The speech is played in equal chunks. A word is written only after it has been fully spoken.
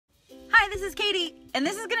this is Katie, and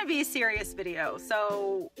this is gonna be a serious video,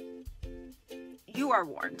 so you are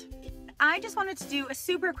warned. I just wanted to do a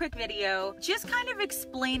super quick video, just kind of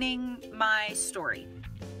explaining my story.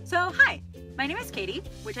 So, hi, my name is Katie,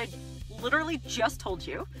 which I literally just told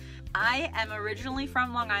you. I am originally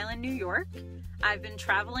from Long Island, New York. I've been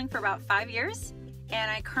traveling for about 5 years, and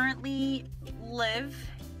I currently live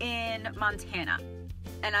in Montana.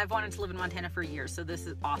 And I've wanted to live in Montana for years, so this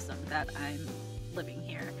is awesome that I'm living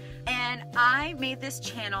here. And I made this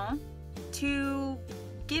channel to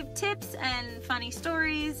give tips and funny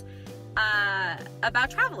stories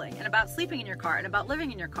about traveling and about sleeping in your car and about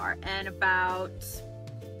living in your car and about,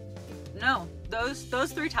 no,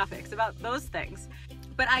 those three topics, about those things.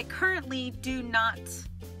 But I currently do not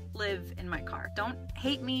live in my car. Don't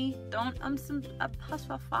hate me, don't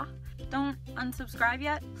unsubscribe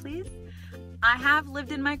yet, please. I have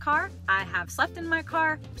lived in my car. I have slept in my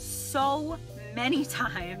car so many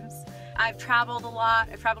times. I've traveled a lot.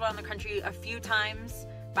 I've traveled around the country a few times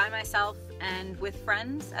by myself and with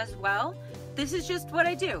friends as well. This is just what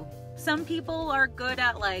I do. Some people are good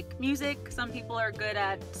at like music. Some people are good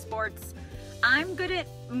at sports. I'm good at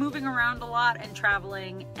moving around a lot and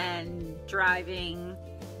traveling and driving,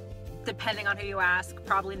 depending on who you ask.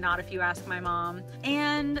 Probably not if you ask my mom.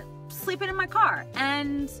 And sleeping in my car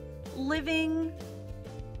and living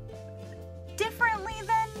differently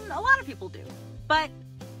than a lot of people do, but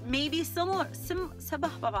maybe similarly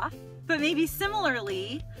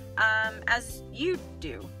as you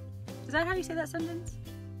do. Is that how you say that sentence?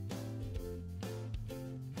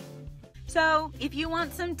 So if you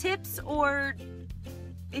want some tips, or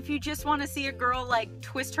if you just want to see a girl like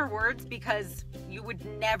twist her words because you would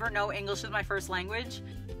never know English is my first language,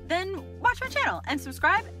 then watch my channel and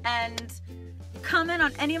subscribe and comment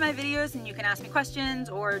on any of my videos, and you can ask me questions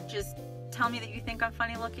or just tell me that you think I'm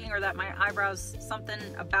funny looking or that my eyebrows, something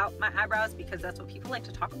about my eyebrows, because that's what people like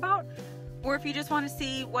to talk about. Or if you just want to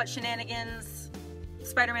see what shenanigans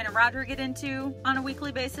Spider-Man and Roger get into on a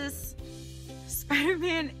weekly basis.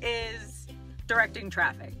 Spider-Man is directing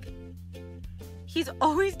traffic. He's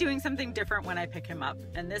always doing something different when I pick him up,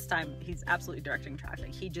 and this time he's absolutely directing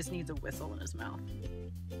traffic. He just needs a whistle in his mouth.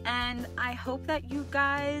 And I hope that you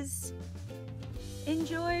guys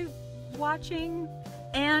enjoy watching,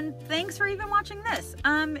 and thanks for even watching this.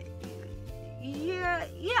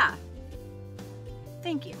 Yeah.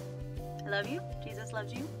 Thank you. I love you. Jesus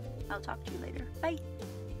loves you. I'll talk to you later. Bye.